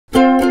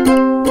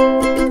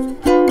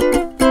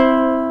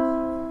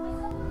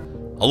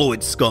Hello,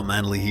 it's Scott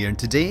Manley here, and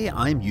today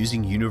I'm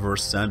using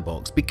Universe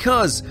Sandbox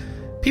because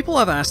people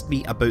have asked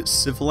me about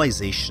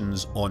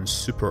civilizations on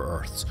super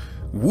Earths.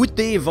 Would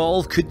they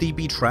evolve? Could they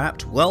be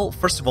trapped? Well,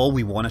 first of all,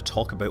 we want to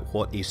talk about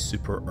what a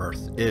super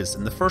Earth is,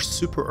 and the first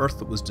super Earth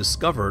that was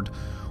discovered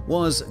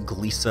was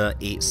Gliese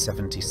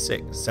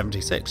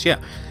 876.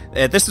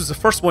 This is the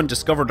first one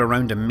discovered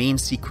around a main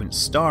sequence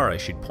star, I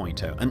should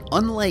point out, and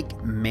unlike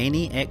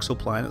many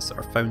exoplanets that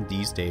are found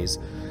these days,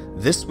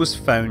 this was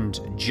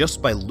found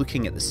just by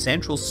looking at the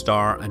central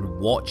star and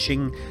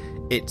watching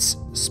its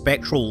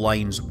spectral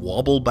lines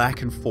wobble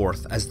back and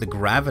forth as the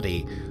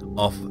gravity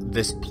of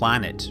this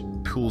planet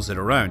pulls it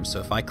around. So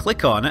if I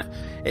click on it,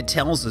 it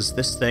tells us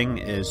this thing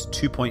is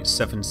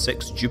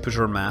 2.76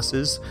 Jupiter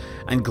masses,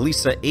 and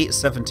Gliese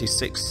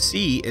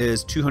 876c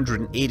is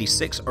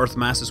 286 Earth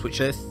masses,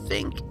 which I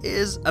think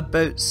is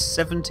about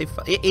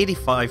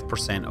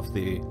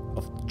 85%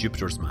 of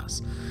Jupiter's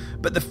mass.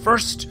 But the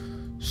first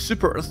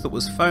super Earth that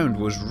was found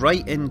was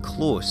right in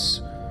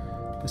close.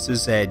 This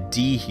is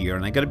D here,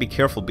 and I gotta be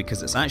careful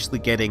because it's actually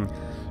getting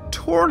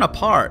torn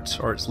apart,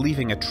 or it's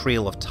leaving a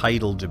trail of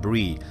tidal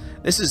debris.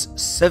 This is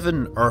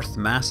 7 Earth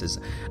masses,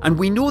 and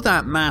we know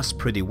that mass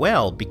pretty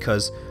well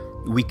because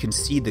we can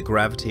see the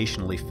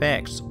gravitational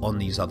effects on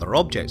these other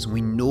objects. We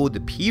know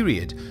the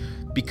period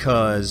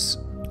because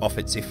of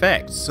its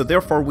effects. So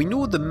therefore we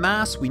know the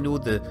mass, we know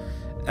the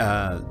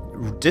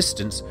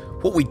distance.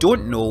 What we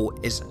don't know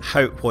is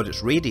what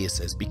its radius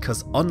is,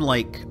 because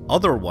unlike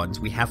other ones,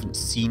 we haven't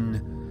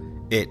seen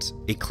it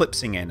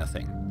eclipsing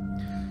anything.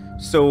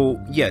 So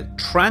yeah,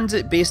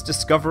 transit-based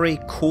discovery,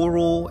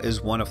 CORO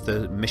is one of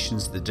the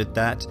missions that did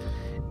that.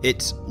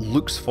 It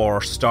looks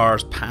for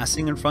stars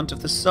passing in front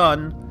of the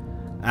sun,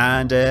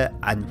 and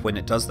when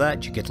it does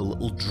that, you get a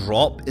little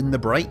drop in the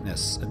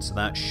brightness, and so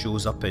that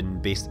shows up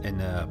in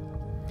the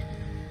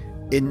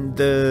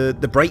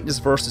brightness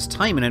versus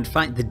time. And in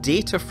fact, the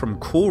data from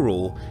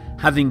CORO,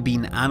 having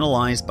been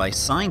analysed by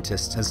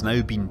scientists, has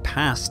now been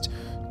passed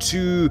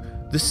to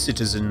the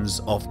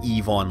citizens of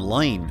EVE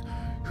Online,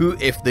 who,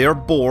 if they're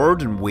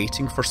bored and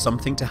waiting for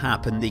something to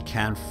happen, they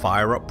can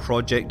fire up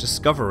Project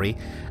Discovery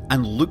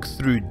and look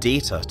through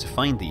data to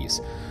find these.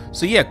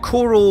 So yeah,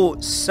 CORO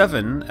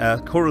 7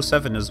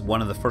 is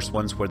one of the first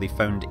ones where they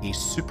found a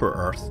super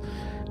Earth.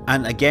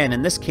 And again,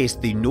 in this case,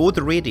 they know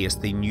the radius.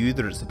 They knew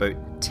that it's about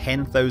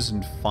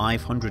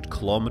 10,500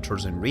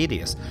 kilometers in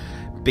radius.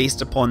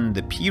 Based upon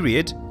the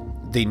period,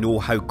 they know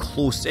how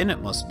close in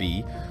it must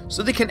be,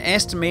 so they can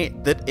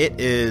estimate that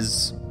it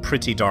is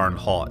pretty darn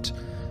hot.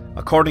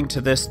 According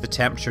to this, the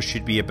temperature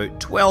should be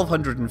about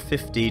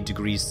 1250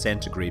 degrees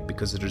centigrade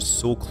because it is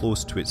so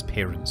close to its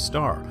parent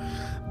star.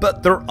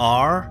 But there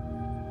are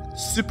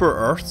super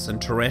Earths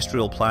and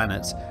terrestrial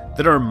planets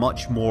that are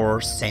much more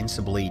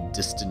sensibly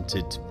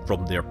distanted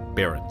from their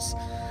parents.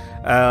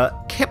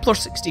 Kepler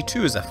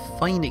 62 is a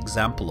fine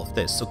example of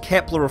this. So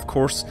Kepler, of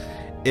course,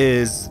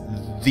 is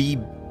the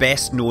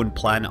best known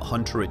planet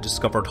hunter. It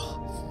discovered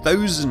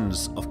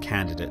thousands of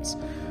candidates.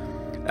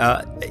 In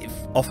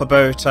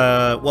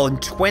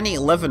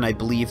 2011, I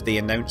believe they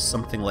announced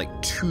something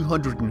like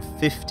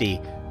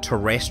 250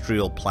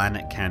 terrestrial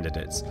planet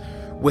candidates,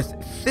 with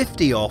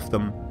 50 of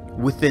them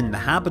within the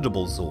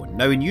habitable zone.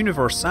 Now in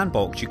Universe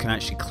Sandbox, you can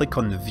actually click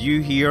on the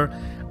view here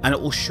and it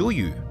will show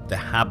you the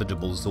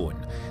habitable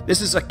zone.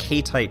 This is a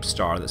K-type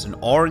star. That's an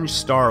orange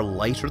star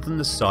lighter than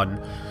the sun,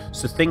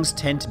 so things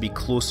tend to be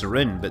closer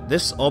in, but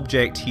this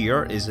object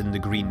here is in the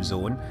green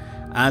zone,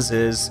 as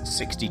is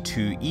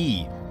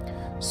 62E.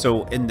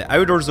 So in the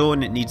outer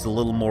zone it needs a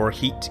little more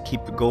heat to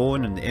keep it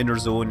going, in the inner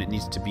zone it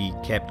needs to be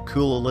kept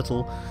cool a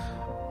little,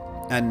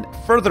 and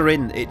further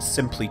in it's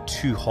simply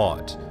too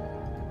hot.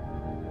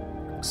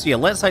 So yeah,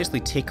 let's actually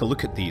take a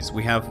look at these.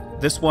 We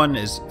have, this one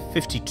is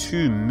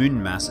 52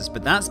 moon masses,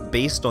 but that's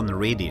based on the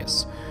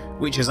radius,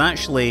 which is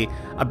actually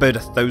about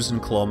 1,000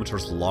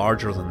 kilometers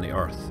larger than the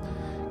Earth.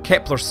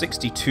 Kepler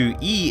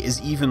 62e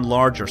is even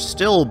larger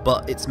still,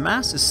 but its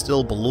mass is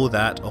still below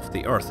that of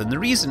the Earth, and the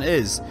reason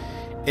is,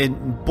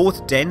 in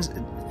both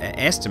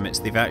estimates,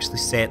 they've actually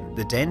set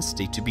the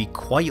density to be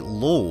quite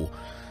low.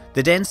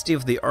 The density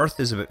of the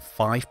Earth is about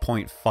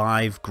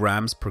 5.5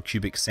 grams per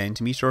cubic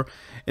centimeter.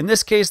 In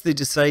this case, they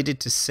decided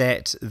to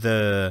set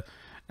the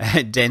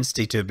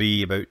density to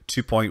be about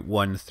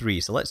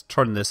 2.13. So let's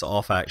turn this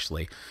off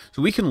actually.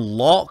 So we can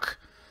lock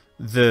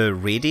the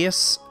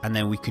radius, and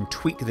then we can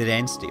tweak the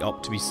density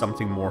up to be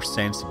something more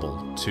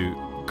sensible,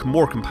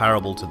 more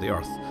comparable to the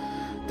Earth.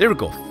 There we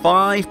go,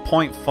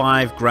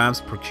 5.5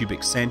 grams per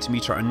cubic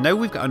centimeter, and now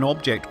we've got an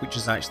object which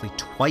is actually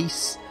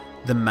twice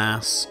the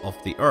mass of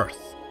the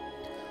Earth.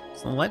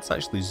 So let's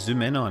actually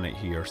zoom in on it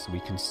here so we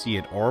can see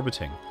it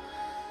orbiting.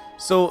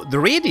 So the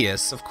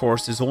radius, of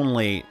course, is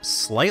only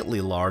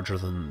slightly larger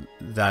than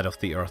that of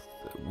the Earth.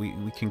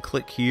 We can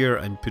click here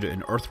and put it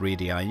in Earth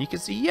radii, and you can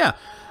see, yeah,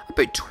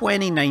 about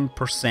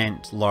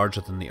 29%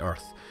 larger than the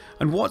Earth.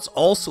 And what's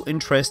also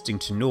interesting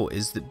to note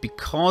is that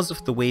because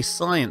of the way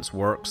science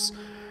works,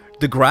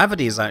 the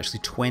gravity is actually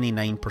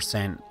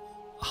 29%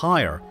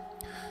 higher.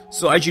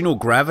 So as you know,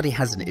 gravity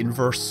has an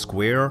inverse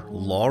square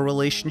law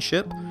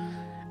relationship.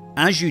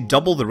 As you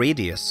double the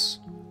radius,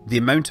 the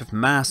amount of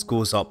mass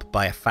goes up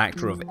by a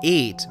factor of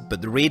 8,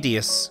 but the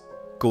radius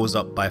goes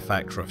up by a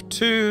factor of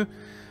 2,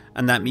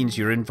 and that means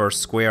your inverse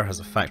square has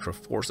a factor of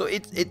 4. So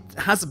it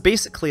has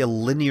basically a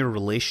linear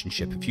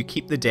relationship. If you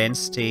keep the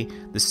density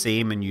the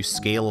same and you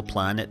scale a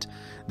planet,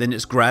 then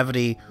its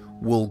gravity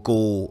will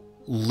go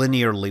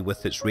linearly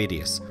with its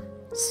radius.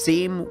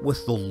 Same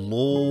with the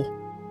low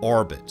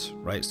orbit,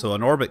 right? So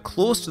an orbit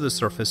close to the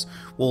surface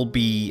will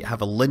have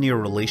a linear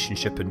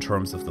relationship in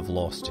terms of the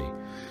velocity.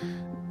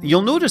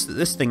 You'll notice that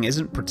this thing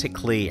isn't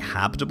particularly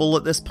habitable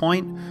at this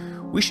point.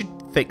 We should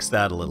fix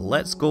that a little.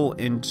 Let's go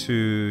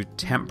into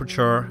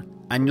temperature,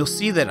 and you'll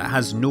see that it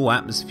has no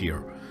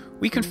atmosphere.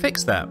 We can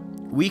fix that.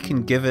 We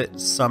can give it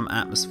some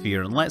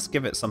atmosphere, and let's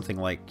give it something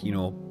like, you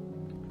know,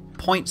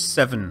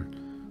 0.7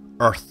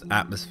 Earth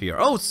atmosphere.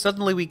 Oh,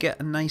 suddenly we get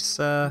a nice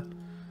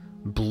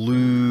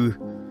blue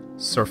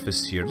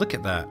surface here. Look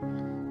at that.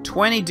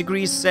 20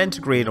 degrees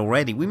centigrade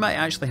already. We might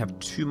actually have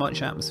too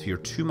much atmosphere,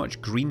 too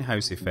much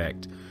greenhouse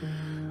effect.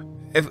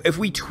 If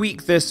we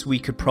tweak this, we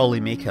could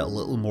probably make it a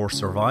little more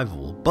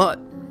survivable. But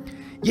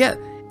yeah,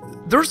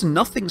 there's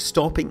nothing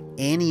stopping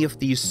any of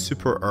these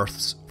super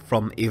Earths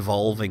from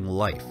evolving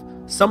life.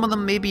 Some of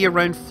them may be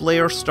around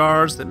flare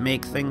stars that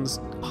make things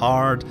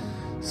hard.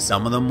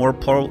 Some of them will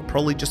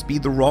probably just be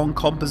the wrong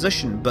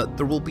composition, but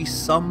there will be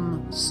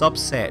some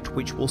subset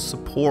which will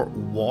support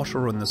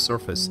water on the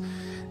surface.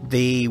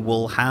 They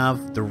will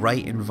have the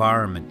right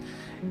environment.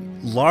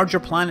 Larger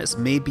planets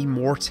may be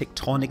more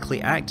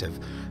tectonically active,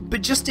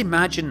 but just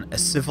imagine a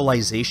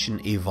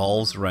civilization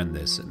evolves around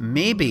this.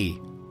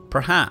 Maybe,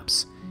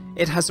 perhaps,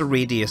 it has a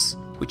radius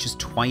which is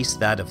twice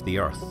that of the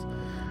Earth.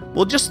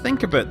 Well, just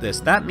think about this.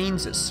 That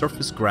means its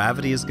surface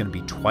gravity is going to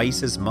be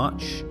twice as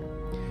much.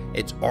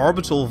 Its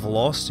orbital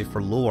velocity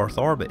for low Earth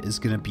orbit is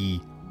going to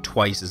be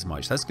twice as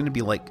much. That's going to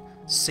be like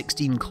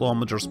 16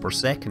 kilometers per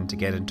second to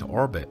get into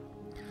orbit.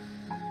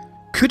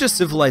 Could a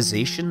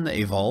civilization that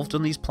evolved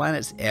on these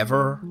planets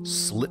ever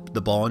slip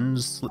the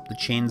bonds, slip the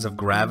chains of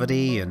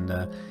gravity, and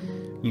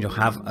you know,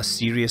 have a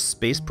serious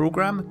space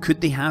program?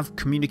 Could they have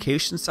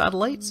communication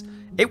satellites?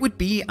 It would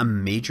be a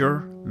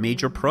major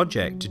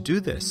project to do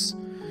this.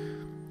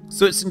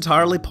 So it's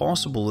entirely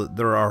possible that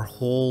there are a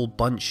whole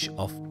bunch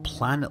of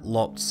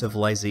planet-locked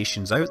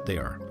civilizations out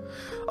there.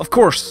 Of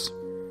course,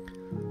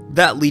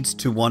 that leads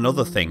to one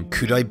other thing.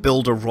 Could I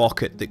build a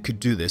rocket that could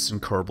do this in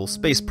Kerbal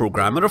Space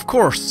Program? And of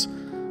course,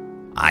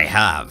 I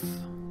have.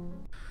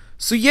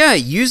 So yeah,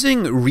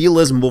 using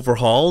Realism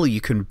Overhaul,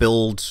 you can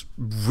build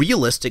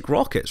realistic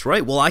rockets,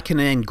 right? Well, I can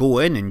then go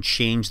in and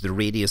change the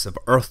radius of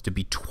Earth to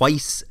be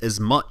twice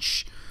as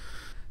much.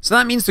 So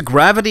that means the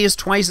gravity is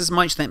twice as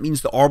much, that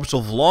means the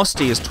orbital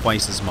velocity is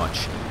twice as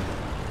much.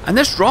 And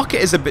this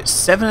rocket is about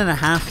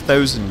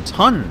 7,500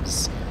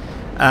 tons.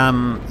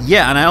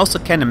 Yeah, and I also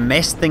kind of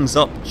messed things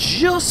up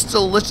just a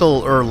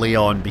little early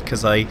on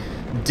because I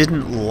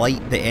didn't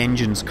light the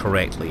engines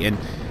correctly. And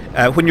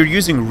when you're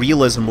using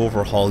Realism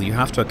Overhaul, you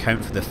have to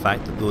account for the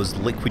fact that those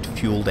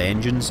liquid-fueled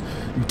engines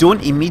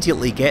don't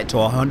immediately get to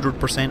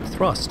 100%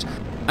 thrust.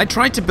 I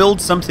tried to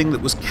build something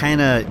that was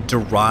kinda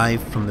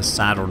derived from the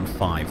Saturn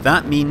V.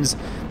 That means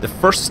the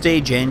first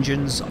stage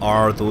engines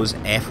are those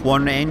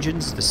F1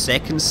 engines, the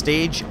second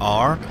stage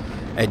are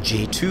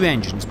J2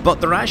 engines, but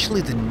they're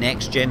actually the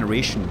next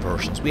generation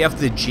versions. We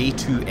have the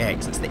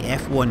J2X, it's the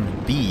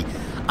F1B.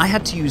 I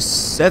had to use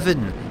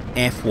 7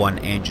 F1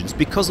 engines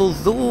because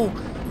although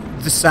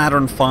the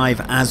Saturn V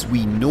as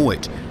we know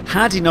it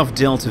had enough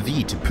delta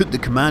V to put the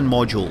command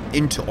module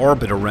into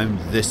orbit around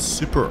this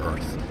super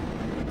Earth,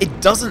 it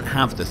doesn't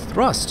have the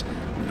thrust.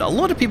 A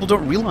lot of people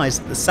don't realize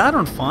that the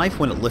Saturn V,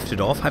 when it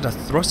lifted off, had a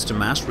thrust to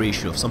mass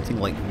ratio of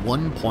something like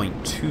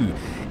 1.2.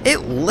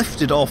 It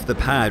lifted off the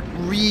pad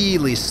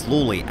really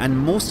slowly, and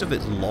most of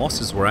its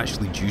losses were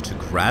actually due to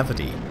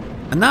gravity.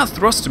 And that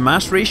thrust to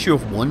mass ratio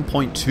of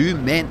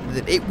 1.2 meant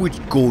that it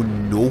would go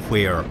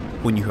nowhere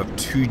when you have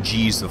 2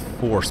 Gs of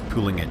force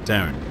pulling it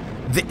down.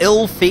 The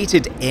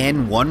ill-fated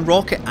N1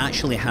 rocket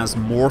actually has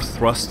more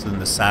thrust than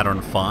the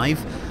Saturn V,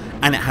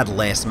 and it had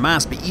less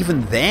mass, but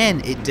even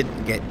then it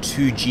didn't get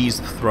 2 Gs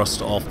of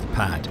thrust off the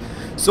pad.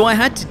 So I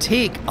had to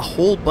take a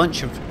whole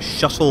bunch of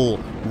shuttle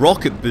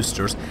rocket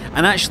boosters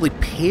and actually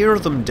pare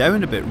them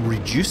down a bit,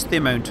 reduce the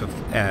amount of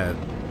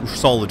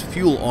solid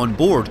fuel on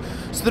board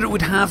so that it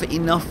would have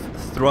enough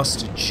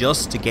thrust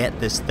just to get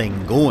this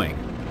thing going.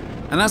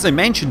 And as I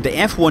mentioned, the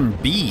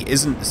F1B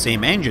isn't the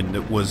same engine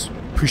that was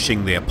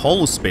pushing the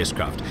Apollo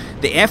spacecraft.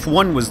 The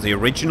F1 was the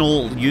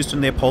original used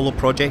in the Apollo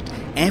project.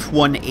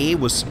 F1A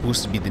was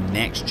supposed to be the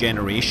next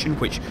generation,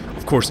 which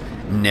of course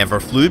never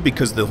flew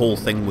because the whole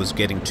thing was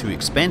getting too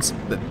expensive.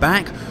 But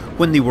back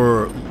when they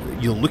were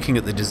looking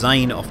at the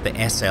design of the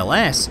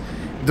SLS,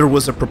 there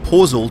was a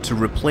proposal to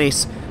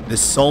replace the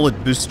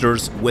solid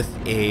boosters with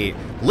a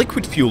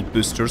liquid-fueled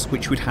boosters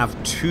which would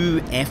have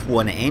 2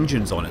 F1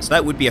 engines on it. So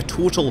that would be a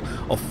total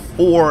of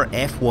 4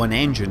 F1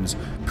 engines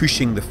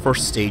pushing the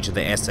first stage of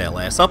the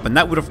SLS up, and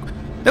that would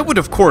have That would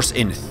of course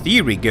in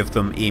theory give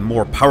them a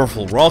more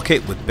powerful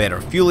rocket with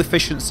better fuel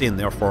efficiency and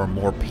therefore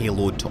more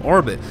payload to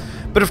orbit.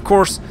 But of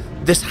course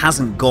this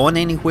hasn't gone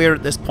anywhere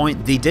at this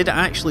point. They did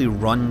actually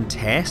run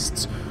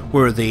tests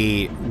where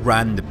they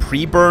ran the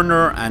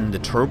pre-burner and the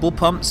turbo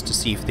pumps to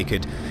see if they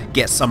could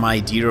get some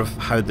idea of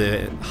how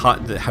the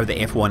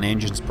F1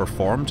 engines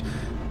performed.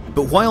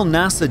 But while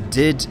NASA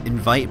did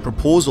invite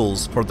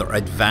proposals for their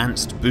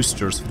advanced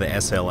boosters for the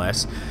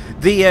SLS,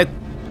 they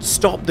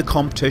stopped the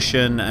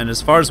competition, and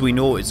as far as we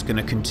know it's going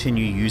to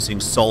continue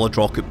using solid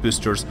rocket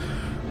boosters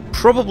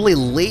probably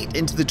late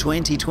into the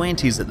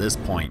 2020s at this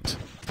point.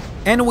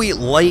 Anyway,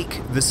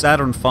 like the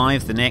Saturn V,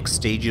 the next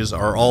stages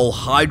are all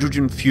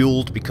hydrogen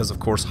fueled because of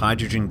course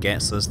hydrogen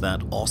gets us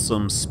that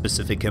awesome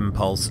specific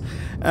impulse,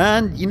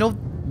 and you know,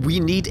 we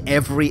need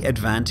every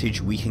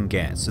advantage we can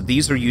get. So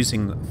these are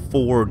using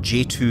 5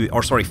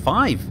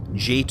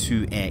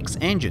 J2X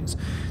engines.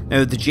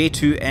 Now the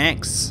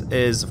J2X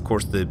is of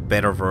course the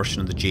better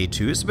version of the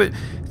J2. It's about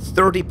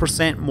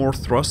 30% more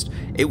thrust.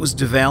 It was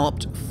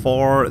developed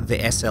for the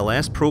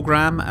SLS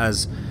program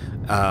as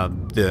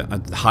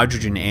the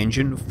hydrogen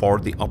engine for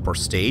the upper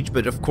stage,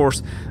 but of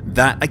course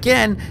that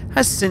again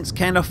has since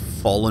kind of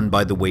fallen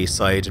by the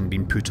wayside and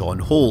been put on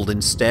hold.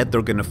 Instead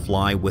they're going to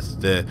fly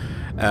with the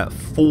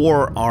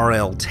 4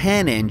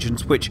 RL10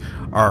 engines, which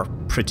are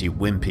pretty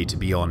wimpy to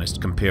be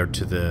honest compared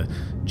to the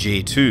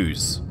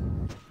J2s.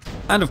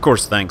 And of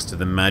course, thanks to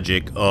the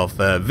magic of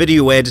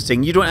video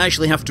editing, you don't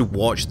actually have to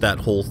watch that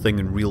whole thing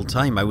in real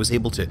time. I was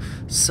able to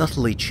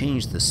subtly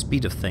change the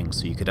speed of things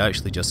so you could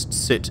actually just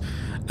sit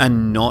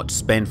and not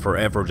spend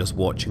forever just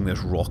watching this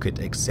rocket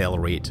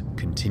accelerate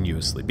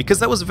continuously, because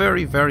that was a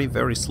very, very,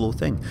 very slow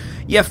thing.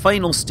 Yeah,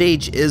 final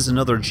stage is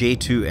another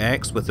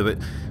J2X with about,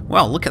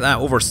 well, look at that,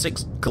 over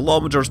 6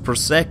 kilometers per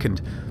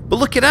second. But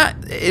look at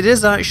that, it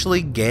is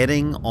actually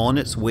getting on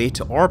its way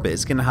to orbit.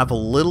 It's going to have a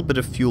little bit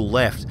of fuel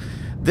left.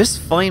 This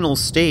final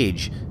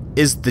stage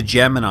is the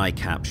Gemini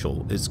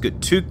capsule. It's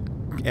got 2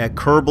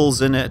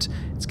 Kerbals in it.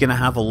 It's going to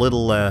have a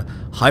little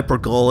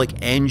hypergolic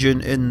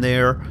engine in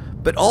there.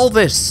 But all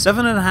this,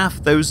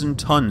 7,500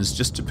 tons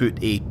just to put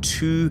a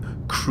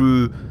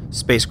 2-crew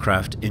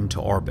spacecraft into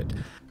orbit.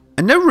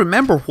 And now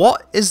remember,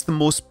 what is the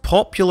most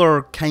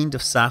popular kind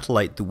of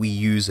satellite that we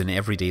use in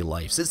everyday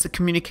lives? It's the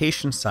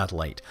communication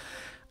satellite.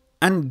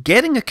 And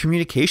getting a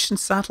communication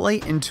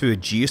satellite into a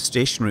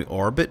geostationary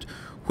orbit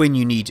when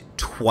you need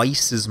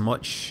twice as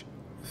much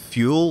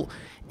fuel,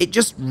 it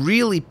just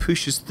really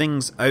pushes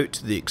things out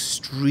to the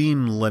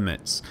extreme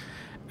limits.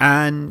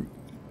 And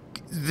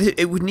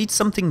it would need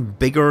something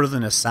bigger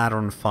than a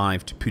Saturn V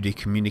to put a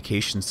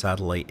communication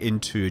satellite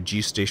into a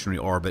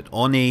geostationary orbit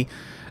on a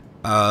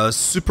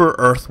super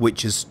Earth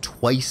which is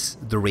twice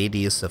the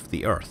radius of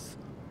the Earth.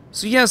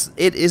 So yes,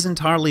 it is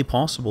entirely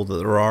possible that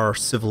there are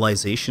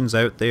civilizations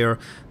out there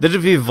that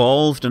have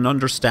evolved an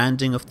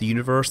understanding of the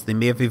universe. They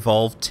may have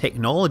evolved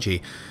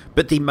technology,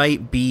 but they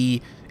might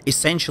be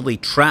essentially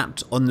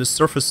trapped on the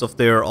surface of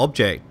their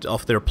object,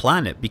 of their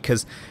planet,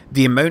 because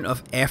the amount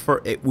of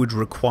effort it would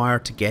require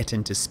to get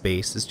into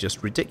space is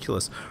just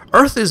ridiculous.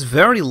 Earth is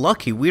very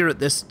lucky. We're at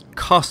this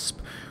cusp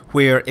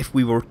where if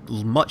we were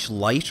much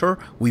lighter,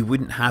 we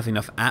wouldn't have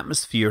enough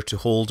atmosphere to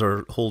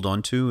hold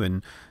on to,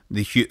 and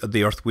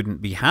the Earth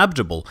wouldn't be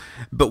habitable.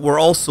 But we're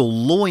also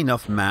low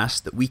enough mass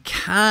that we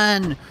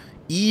can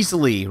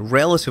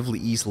relatively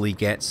easily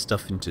get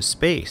stuff into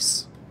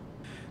space.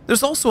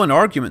 There's also an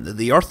argument that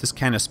the Earth is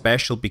kind of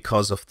special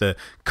because of the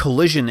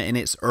collision in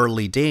its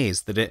early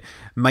days, that it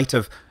might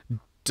have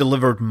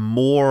delivered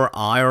more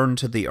iron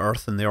to the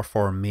Earth and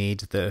therefore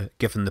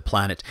given the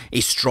planet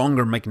a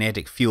stronger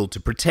magnetic field to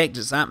protect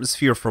its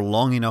atmosphere for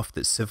long enough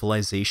that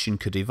civilization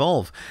could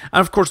evolve.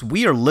 And of course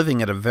we are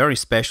living at a very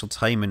special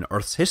time in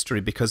Earth's history,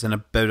 because in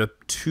about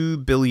 2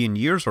 billion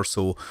years or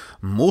so,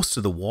 most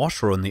of the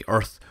water on the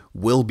Earth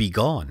will be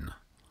gone.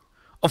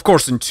 Of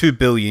course, in 2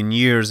 billion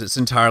years, it's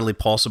entirely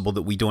possible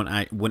that we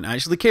wouldn't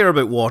actually care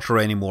about water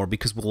anymore,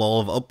 because we'll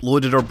all have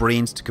uploaded our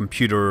brains to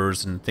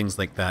computers and things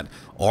like that.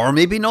 Or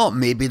maybe not.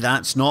 Maybe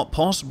that's not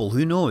possible.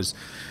 Who knows?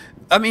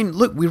 I mean,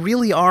 look, we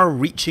really are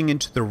reaching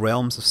into the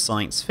realms of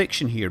science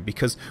fiction here,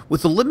 because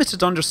with the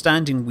limited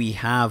understanding we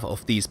have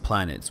of these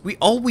planets,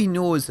 all we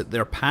know is that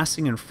they're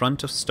passing in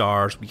front of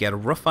stars. We get a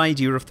rough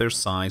idea of their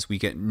size. We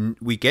get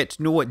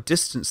to know what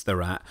distance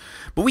they're at,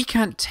 but we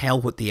can't tell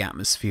what the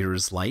atmosphere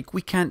is like.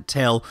 We can't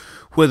tell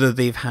whether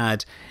they've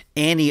had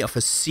any of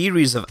a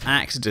series of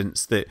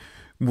accidents that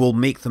will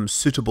make them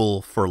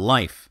suitable for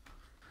life.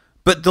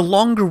 But the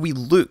longer we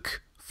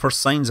look for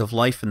signs of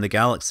life in the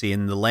galaxy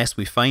and the less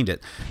we find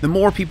it, the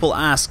more people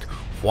ask,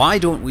 why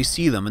don't we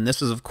see them? And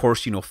this is of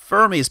course,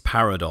 Fermi's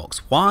paradox.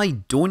 Why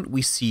don't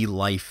we see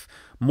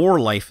more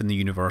life in the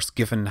universe,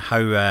 given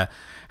how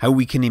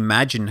we can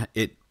imagine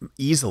it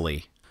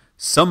easily?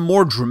 Some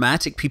more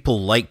dramatic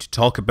people like to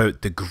talk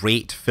about the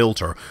great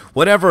filter,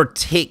 whatever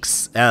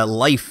takes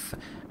life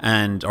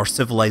and our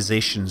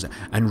civilizations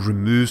and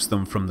removes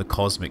them from the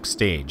cosmic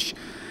stage.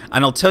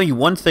 And I'll tell you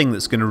one thing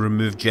that's going to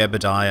remove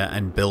Jebediah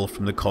and Bill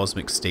from the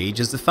cosmic stage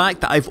is the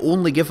fact that I've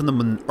only given them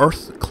an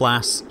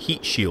Earth-class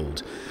heat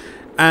shield.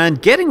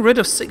 And getting rid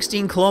of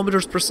 16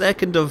 kilometers per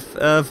second of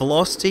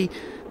velocity,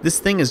 this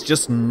thing is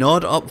just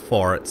not up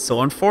for it.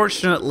 So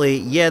unfortunately,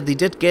 yeah, they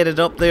did get it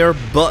up there,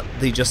 but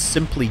they just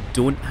simply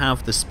don't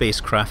have the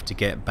spacecraft to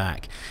get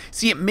back.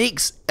 See, it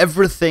makes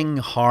everything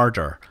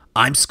harder.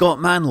 I'm Scott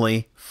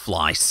Manley.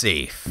 Fly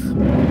safe.